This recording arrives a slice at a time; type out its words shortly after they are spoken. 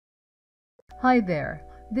Hi there,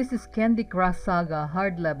 this is Candy Crush Saga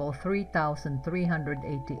hard level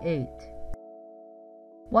 3388.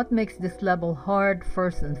 What makes this level hard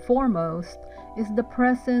first and foremost is the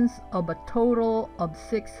presence of a total of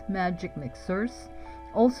 6 magic mixers,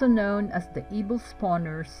 also known as the evil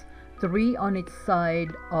spawners, 3 on each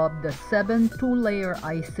side of the 7 2-layer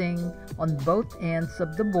icing on both ends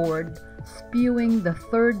of the board, spewing the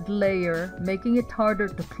 3rd layer, making it harder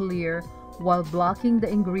to clear while blocking the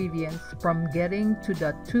ingredients from getting to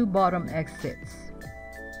the 2 bottom exits.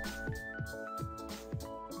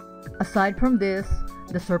 Aside from this,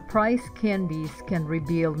 the surprise candies can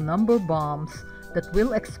reveal number bombs that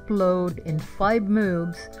will explode in 5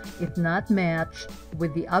 moves if not matched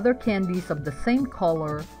with the other candies of the same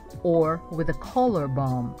color or with a color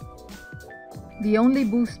bomb. The only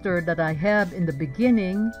booster that I have in the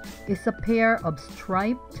beginning is a pair of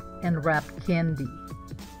striped and wrapped candy.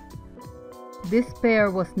 This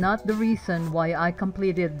pair was not the reason why I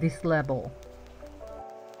completed this level.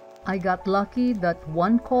 I got lucky that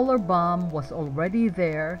 1 color bomb was already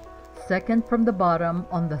there, second from the bottom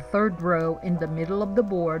on the 3rd row in the middle of the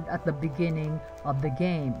board at the beginning of the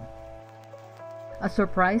game. A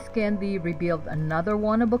surprise candy revealed another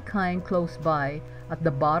one-of-a-kind close by at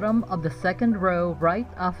the bottom of the 2nd row right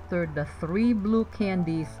after the 3 blue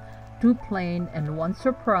candies, 2 plain and 1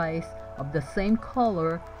 surprise of the same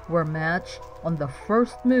color were matched on the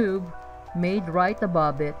 1st move, made right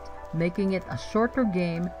above it, making it a shorter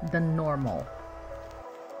game than normal.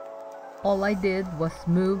 All I did was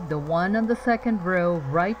move the one on the 2nd row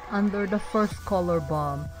right under the 1st color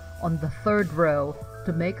bomb on the 3rd row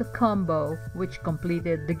to make a combo which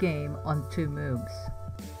completed the game on 2 moves.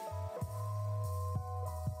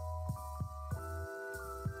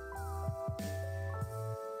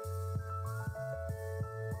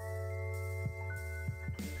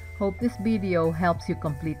 Hope this video helps you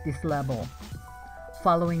complete this level.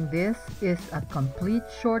 Following this is a complete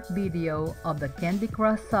short video of the Candy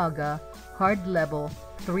Crush Saga hard level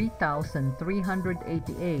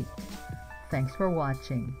 3388. Thanks for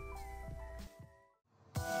watching.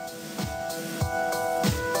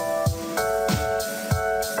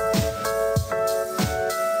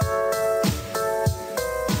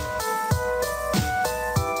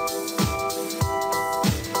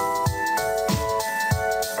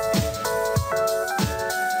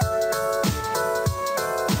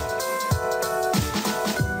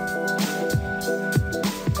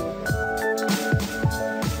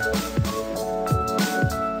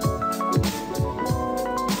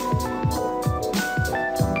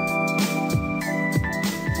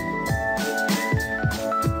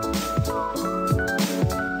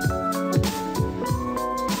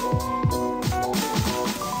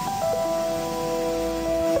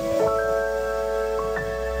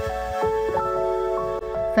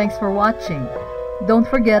 Thanks for watching. Don't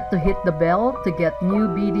forget to hit the bell to get new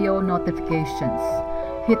video notifications.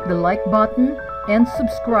 Hit the like button and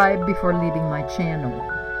subscribe before leaving my channel.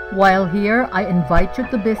 While here, I invite you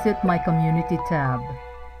to visit my community tab.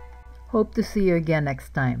 Hope to see you again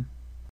next time.